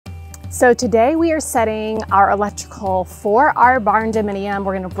So today we are setting our electrical for our Barndominium.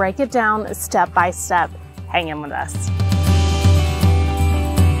 We're going to break it down step by step. Hang in with us.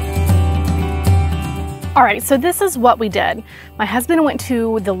 All right, so this is what we did. My husband went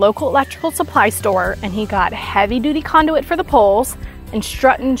to the local electrical supply store and he got heavy duty conduit for the poles and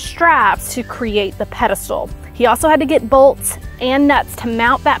strut and straps to create the pedestal. He also had to get bolts and nuts to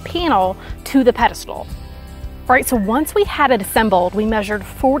mount that panel to the pedestal. All right, so once we had it assembled, we measured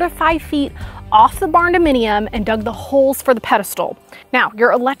 4 to 5 feet off the Barndominium and dug the holes for the pedestal. Now,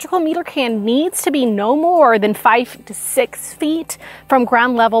 your electrical meter can needs to be no more than 5 to 6 feet from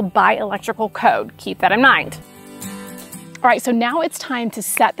ground level by electrical code. Keep that in mind. All right, so now it's time to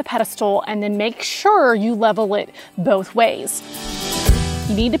set the pedestal and then make sure you level it both ways.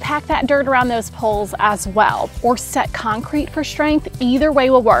 You need to pack that dirt around those poles as well, or set concrete for strength. Either way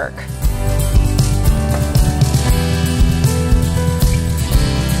will work.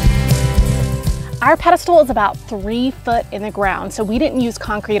 Our pedestal is about 3 foot in the ground, so we didn't use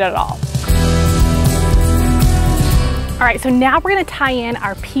concrete at all. All right, so now we're gonna tie in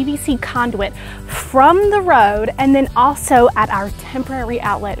our PVC conduit from the road and then also at our temporary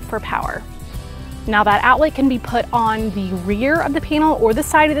outlet for power. Now that outlet can be put on the rear of the panel or the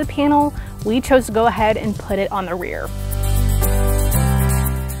side of the panel. We chose to go ahead and put it on the rear.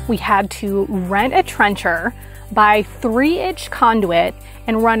 We had to rent a trencher, buy 3-inch conduit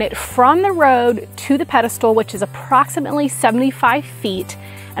and run it from the road to the pedestal, which is approximately 75 feet.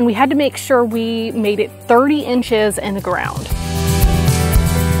 And we had to make sure we made it 30 inches in the ground.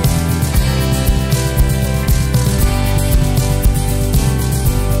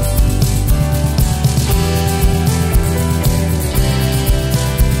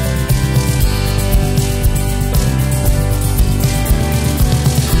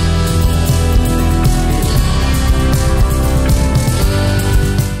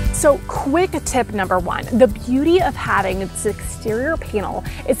 So quick tip number 1, the beauty of having this exterior panel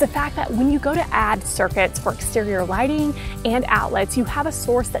is the fact that when you go to add circuits for exterior lighting and outlets, you have a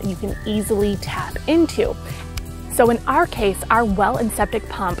source that you can easily tap into. So in our case, our well and septic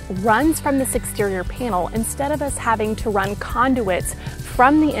pump runs from this exterior panel instead of us having to run conduits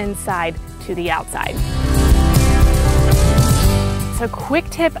from the inside to the outside. So quick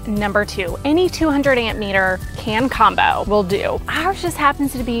tip number 2, any 200 amp meter can combo will do. Ours just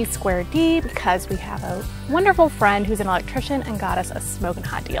happens to be square deep because we have a wonderful friend who's an electrician and got us a smoking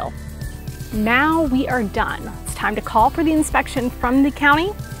hot deal. Now we are done. It's time to call for the inspection from the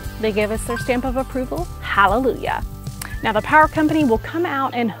county. They give us their stamp of approval. Hallelujah. Now the power company will come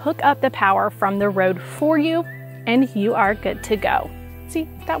out and hook up the power from the road for you and you are good to go. See,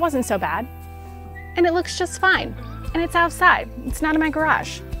 that wasn't so bad. And it looks just fine. And it's outside. It's not in my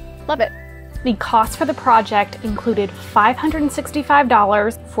garage. Love it. The cost for the project included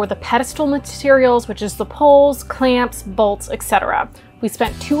 $565 for the pedestal materials, which is the poles, clamps, bolts, etc. We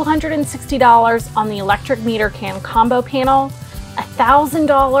spent $260 on the electric meter can combo panel,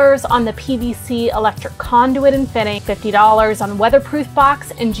 $1,000 on the PVC electric conduit and fitting, $50 on weatherproof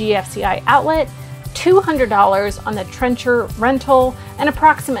box and GFCI outlet, $200 on the trencher rental, and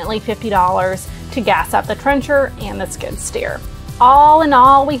approximately $50 to gas up the trencher and the skid steer. All in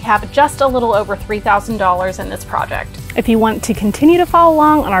all, we have just a little over $3,000 in this project. If you want to continue to follow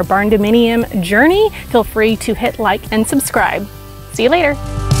along on our Barndominium journey, feel free to hit like and subscribe. See you later.